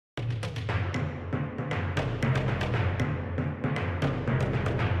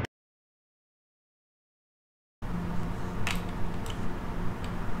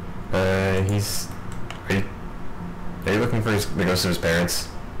he's... Are you looking for the ghost of his parents?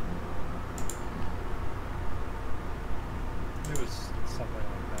 It was something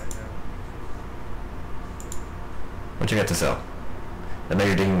like that, yeah. What you got to sell? I know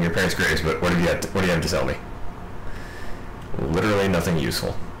you're digging your parents' graves, but what do you have to sell me? Literally nothing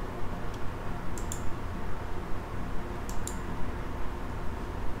useful.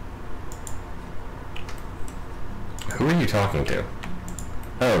 Who are you talking to?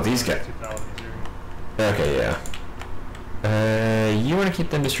 Oh, these guys. Okay, yeah. You want to keep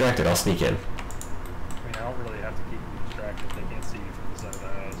them distracted? I'll sneak in. I mean, I don't really have to keep them distracted. They can't see you from the side of the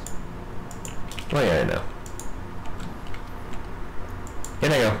house. Oh yeah, I know.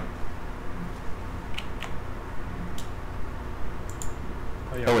 In I go.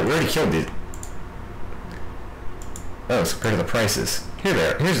 Oh, yeah, Oh wait, we already killed these. Oh, it's compared to the prices. Here they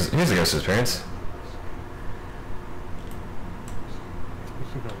are. Here's the ghost of his parents.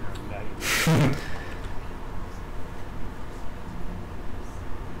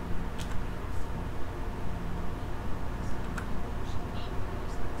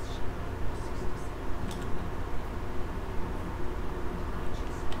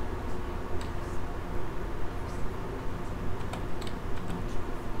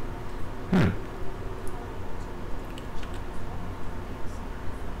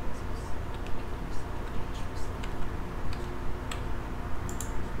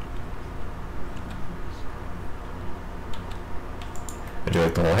 I do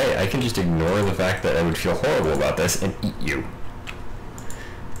like the whole, hey, I can just ignore the fact that I would feel horrible about this and eat you.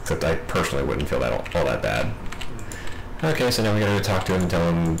 Except I personally wouldn't feel that all that bad. Okay, so now we gotta go talk to him and tell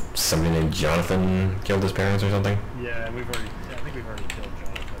him somebody named Jonathan killed his parents or something? Yeah, I think we've already killed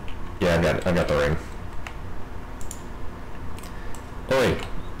Jonathan. Yeah, I've got the ring. Oh wait,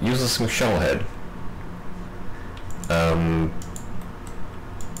 useless shovelhead.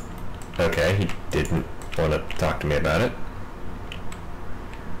 Okay, he didn't want to talk to me about it.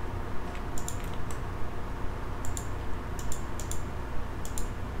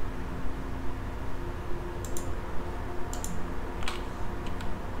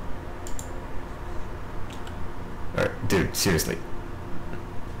 Alright, dude, seriously.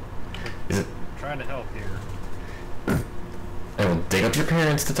 Is it... Trying to help here. I will dig up your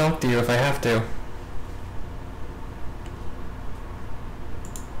parents to talk to you if I have to.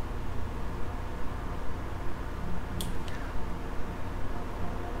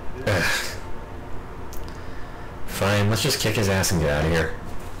 Fine, let's just kick his ass and get out of here.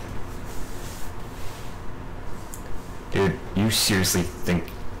 Dude, you seriously think...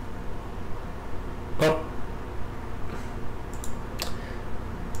 Oh!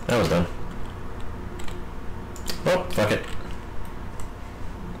 That was done. Oh, fuck it.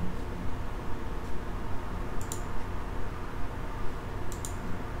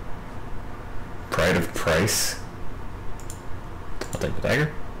 Pride of price. I'll take the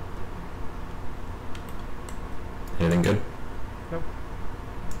dagger. Anything good? Nope.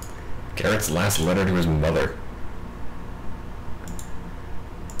 Garrett's last letter to his mother.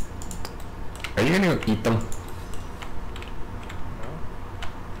 Are you gonna eat them?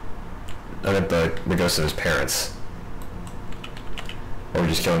 No. I meant the ghost of his parents. Or are we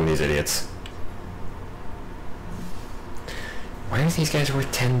just killing these idiots? Why are these guys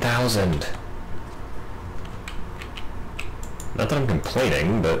worth 10,000? Not that I'm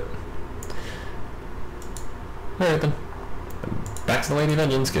complaining, but... Alright then. Back to the Lady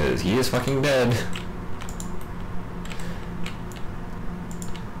Vengeance, because he is fucking dead.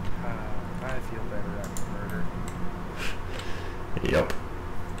 I feel better after murder. Yep.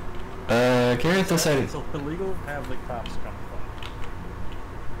 Gareth decided... It's illegal to have the cops come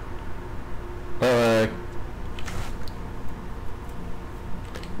find.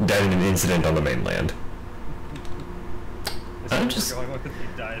 Died in an incident on the mainland. I'm just... Going with he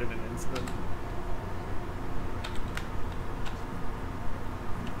died in an incident.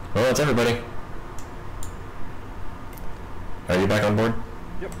 Well, that's everybody. Are you back on board?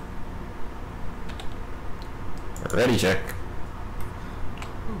 Yep. Ready, check.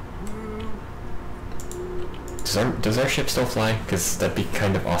 Does our ship still fly? Because that'd be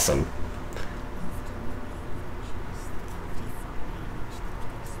kind of awesome.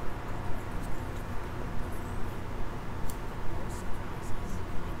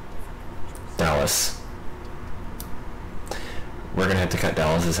 Dallas. We're gonna have to cut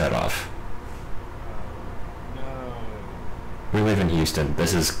Dallas's head off. No. We live in Houston.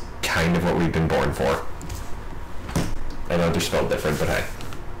 This is kind of what we've been born for. I know they're spelled different, but hey.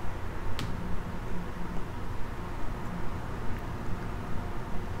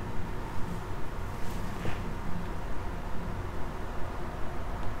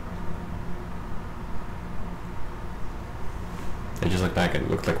 just looked back and it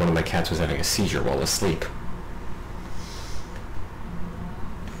looked like one of my cats was having a seizure while asleep.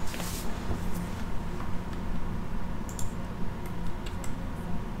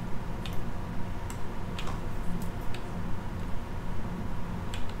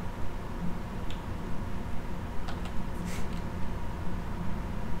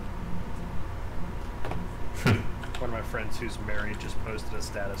 One of my friends who's married just posted a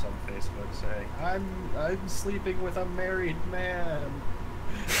status on Facebook saying, I'm sleeping with a married man.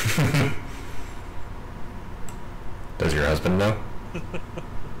 Does your husband know?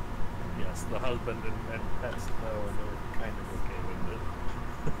 Yes, the husband and pets know, and they're kind of okay with it.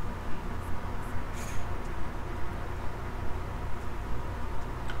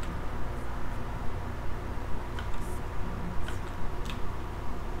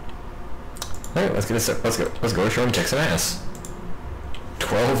 Alright, let's get this. Let's go show him kick some ass.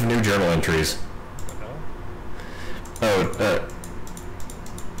 12 new journal entries. Oh,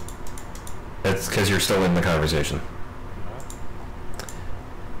 it's because you're still in the conversation.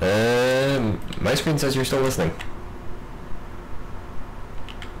 My screen says you're still listening.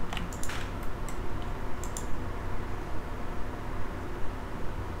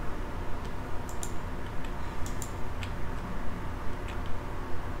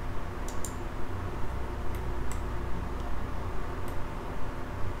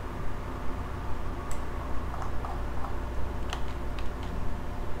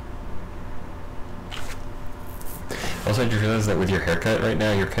 Also, I just realized that with your haircut right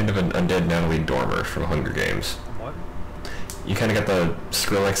now, you're kind of an undead Natalie Dormer from Hunger Games. What? You kind of got the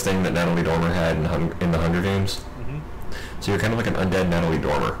Skrillex thing that Natalie Dormer had in the Hunger Games. Mm-hmm. So you're kind of like an undead Natalie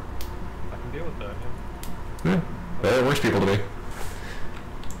Dormer. I can deal with that, yeah. Yeah, there are worse people to be.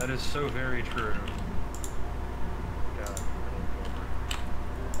 That is so very true. God,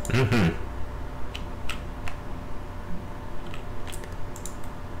 Mm-hmm.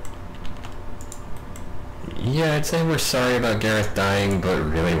 Yeah, I'd say we're sorry about Gareth dying, but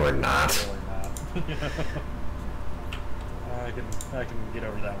really we're not. Really not. I can get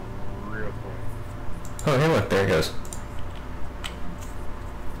over that one real quick. Oh, hey look, there it goes.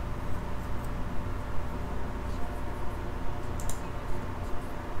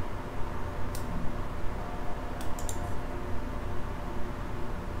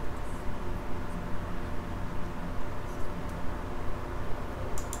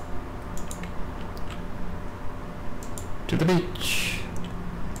 To the beach.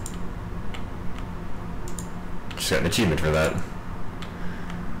 Just got an achievement for that.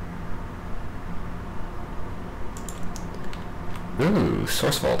 Ooh,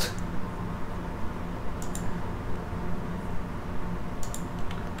 source vault.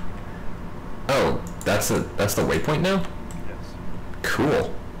 Oh, that's the waypoint now? Yes.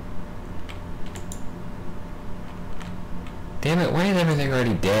 Cool. Damn it, why is everything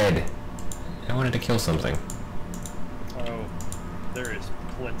already dead? I wanted to kill something. Oh, there is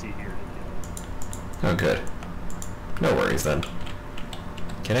plenty here to kill. Oh, good. No worries then.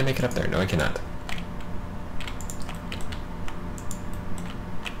 Can I make it up there? No, I cannot.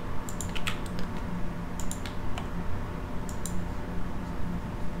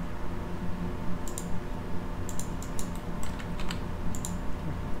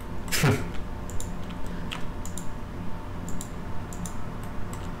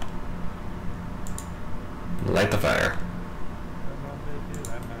 Light the fire.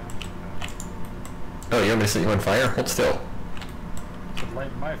 Oh, you want me to set you on fire? Hold still.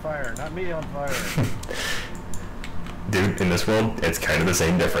 Light my fire, not me on fire. Dude, in this world, it's kind of the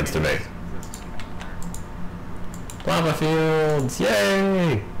same difference to me. Lava fields!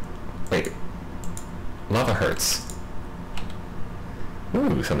 Yay! Wait. Lava hurts.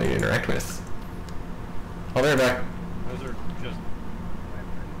 Ooh, something to interact with. Oh, they're back. Those are just...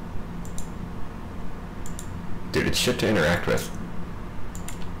 Dude, it's shit to interact with.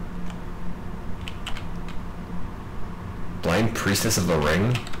 Blind Priestess of the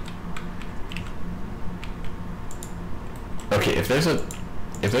Ring? Okay, if there's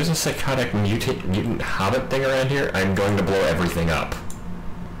a psychotic mutant hobbit thing around here, I'm going to blow everything up.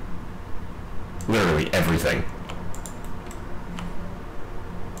 Literally everything.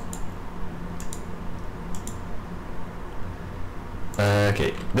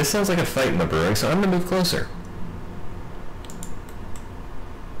 Okay, this sounds like a fight in the brewing, so I'm gonna move closer.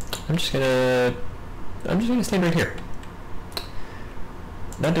 I'm just gonna stand right here.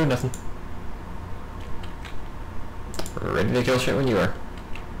 Not doing nothing. Ready to kill shit when you are.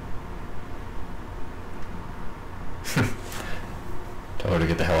 Tell her to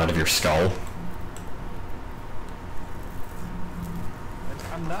get the hell out of your skull.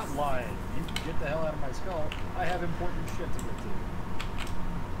 I'm not lying. You get the hell out of my skull. I have important shit to get to.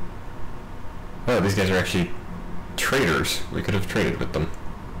 Oh, these guys are actually traders. We could have traded with them.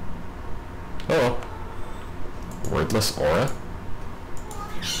 Oh well. Wordless aura?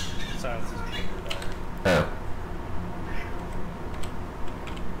 Silence is being Oh.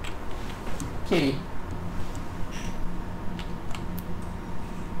 Kitty.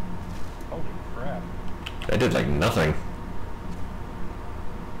 Holy crap. I did like nothing.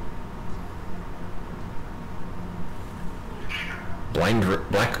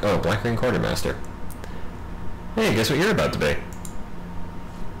 Black Ring Quartermaster. Hey, guess what you're about to be?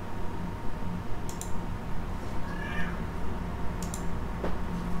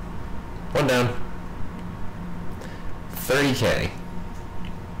 One down. 30k.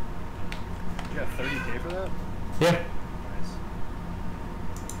 You got 30k for that? Yeah. Nice.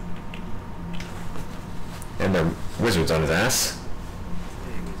 And the wizard's on his ass.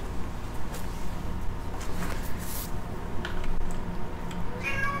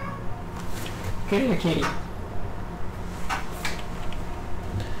 Kitty, kitty.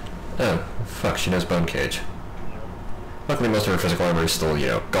 Oh, fuck, she knows Bone Cage. Luckily most of her physical armor is still, you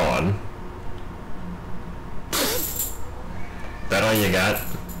know, gone. That all you got?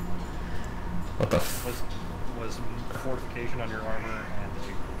 What the f... Was fortification on your armor and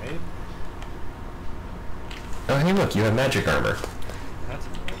a grenade? Oh, hey look, you have magic armor. That's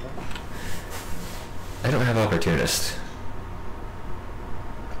adorable. I don't have Opportunist.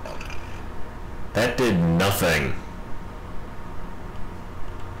 That did nothing.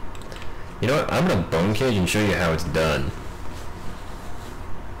 You know what? I'm gonna Bone Cage and show you how it's done.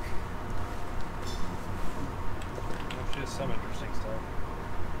 Which is some interesting stuff.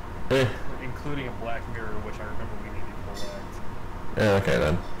 Eh. Including a black mirror, which I remember we needed to collect. Oh, okay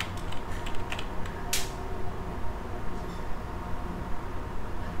then.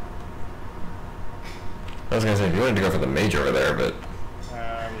 I was gonna say, if you wanted to go for the mage over there, but...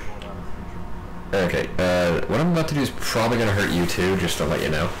 I was going on a Okay, what I'm about to do is probably gonna hurt you too, just to let you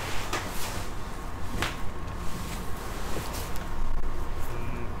know.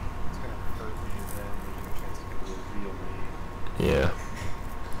 It's gonna hurt me, then there's a chance it's gonna reveal me. Yeah.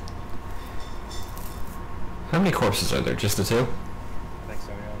 How many corpses are there? Just the two? I think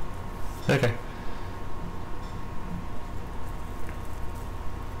so, yeah. Okay.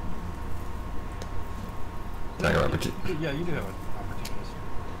 Yeah, you do have an opportunist.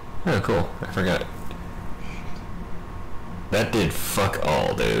 Oh, cool. I forgot. That did fuck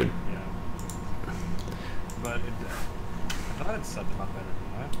all, dude. Yeah. But I thought it set them up better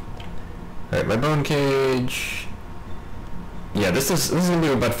than that. Alright, my Bone Cage... Yeah, this is gonna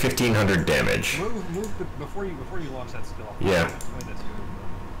do about 1500 damage. Move before you launch that skill. Yeah.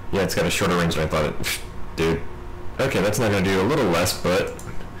 Yeah, it's got a shorter range than I thought it... Dude. Okay, that's not gonna do a little less, but...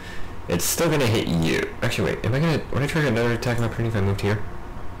 It's still gonna hit you. Actually, wait, am I gonna... Would I trigger another attack on opportunity if I moved here?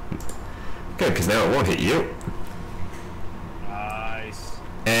 Good, because now it won't hit you. Nice.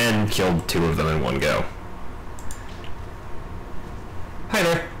 And killed two of them in one go. Hi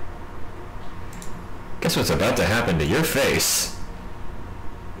there. Guess what's about to happen to your face?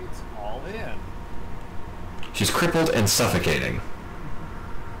 It's all in. She's crippled and suffocating.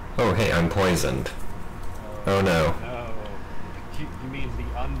 Oh, hey, I'm poisoned. Oh no. No. You mean the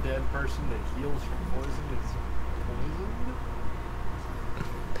undead person that heals from poison is poisoned?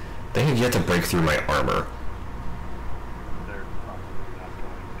 They have yet to break through my armor. They're probably not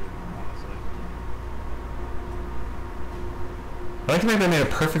going to, honestly. I like the fact I made a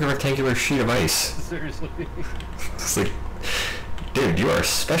perfect rectangular sheet of ice. Seriously. It's like, dude, you are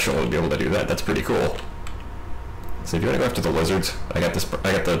special to be able to do that. That's pretty cool. So if you want to go after the lizards, I got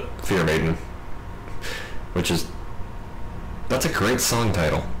the Fear Maiden, which is... That's a great song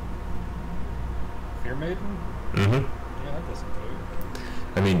title. Fear Maiden? Mm-hmm. Yeah, that doesn't do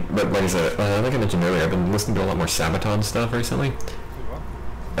it. I mean, but like I said, like I mentioned earlier, I've been listening to a lot more Sabaton stuff recently. Who, what?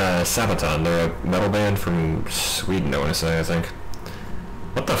 Sabaton, they're a metal band from Sweden, I want to say, I think.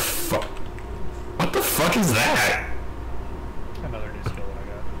 What the fuck? What the fuck is that? Another new skill that I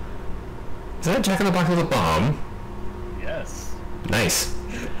got. Is that Jack in the Box with a bomb? Yes. Nice.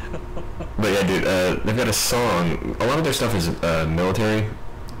 But yeah, dude, they've got a song. A lot of their stuff is military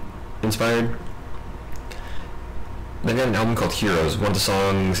inspired. They've got an album called Heroes. One of the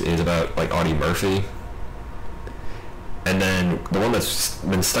songs is about like Audie Murphy. And then the one that's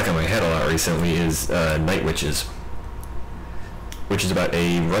been stuck in my head a lot recently is Night Witches, which is about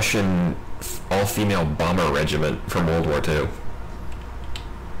a Russian all-female bomber regiment from World War II.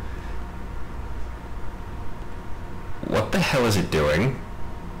 What the hell is it doing?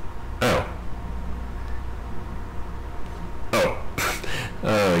 Oh. Oh.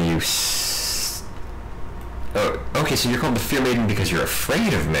 Oh, you Oh, okay, so you're called the Fear Maiden because you're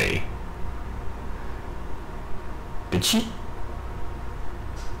afraid of me. Did she?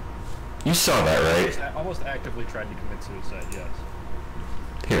 You saw that, right? Almost actively tried to commit suicide, yes.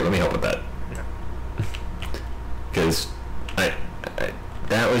 Here, let me help with that. Yeah. Because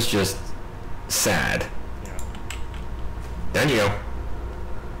that was just sad. Yeah. Down you go.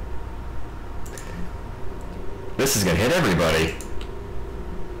 This is gonna hit everybody.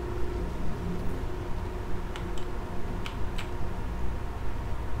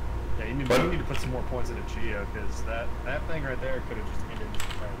 Yeah, you need to put some more points into Geo, because that thing right there could have just ended.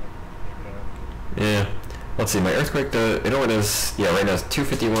 Yeah. Let's see, my earthquake, you know what it is? Yeah, right now it's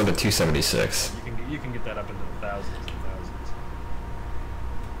 251 to 276. You can get that up into the thousands and thousands.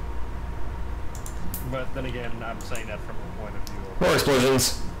 But then again, I'm saying that from the point of view of... More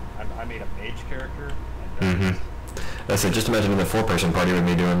explosions! I made a mage character. Mm-hmm. That's it, just imagine in the 4-person party with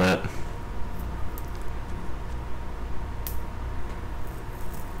me doing that.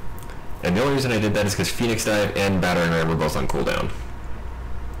 And the only reason I did that is because Phoenix Dive and Battering Ram were both on cooldown.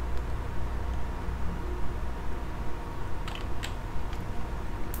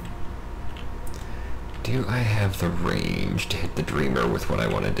 Do I have the range to hit the Dreamer with what I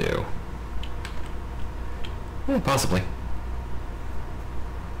want to do? Yeah, possibly.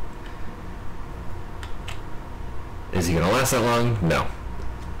 Is he going to last that long? No.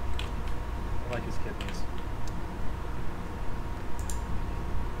 I like his kidneys.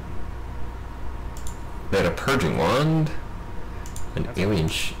 They had a Purging Wand, an Alien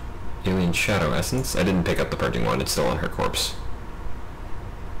Shadow Essence. I didn't pick up the Purging Wand, it's still on her corpse.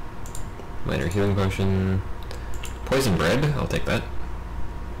 Minor Healing Potion. Poison Bread, I'll take that.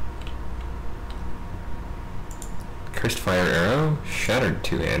 Cursed Fire Arrow, Shattered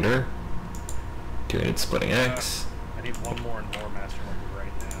Two-Hander, Two-Handed Splitting Axe. I need one more and more Master Number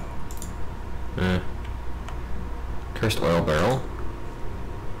right now. Cursed Oil Barrel.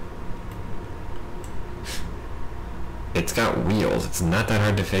 It's got wheels. It's not that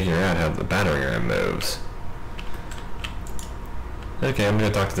hard to figure out how the battering ram moves. Okay, I'm gonna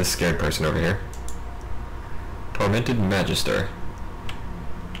talk to this scared person over here. Tormented Magister.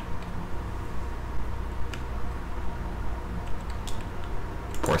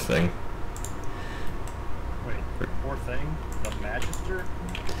 Poor thing. Wait, poor thing? The Magister?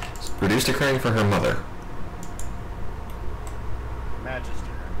 Reduced to crying for her mother. Magister.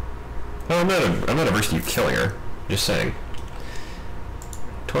 Oh, I'm not averse to you killing her. Just saying.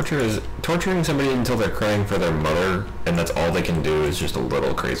 Torturing somebody until they're crying for their mother, and that's all they can do, is just a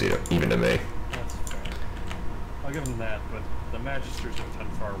little crazy, even to me. That's fair. I'll give them that, but the Magisters have done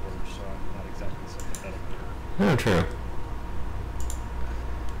far worse, so I'm not exactly sympathetic to her. Oh, true.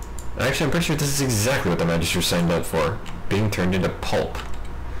 Actually, I'm pretty sure this is exactly what the Magister signed up for. Being turned into pulp.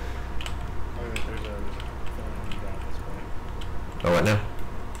 Oh, wait, there's a thing down this way. Oh, what now?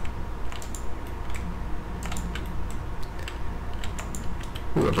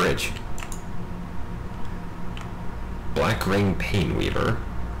 Ooh, a bridge. Black Ring Painweaver.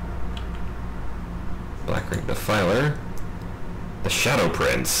 Black Ring Defiler. The Shadow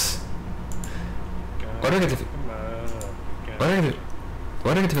Prince. Why do I get to... Why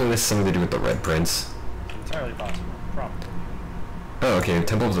do I get to feel this has something to do with the Red Prince? It's entirely possible. Probably. Oh, okay.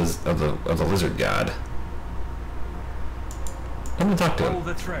 Temple of the Lizard God. I'm gonna talk to him. Oh,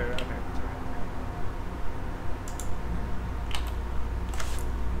 that's right. Okay, that's right.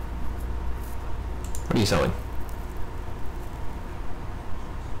 What are you selling?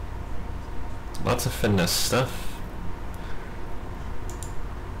 Lots of finesse stuff.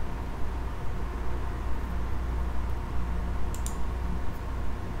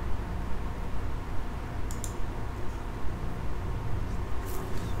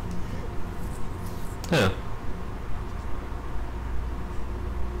 Yeah.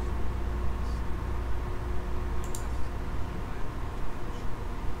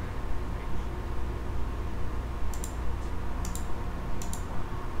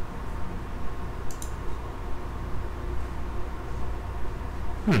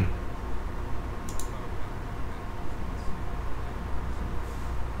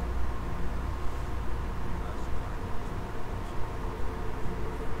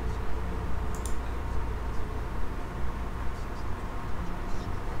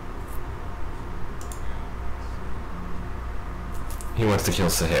 He wants to kill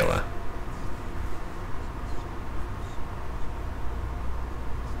Sahela.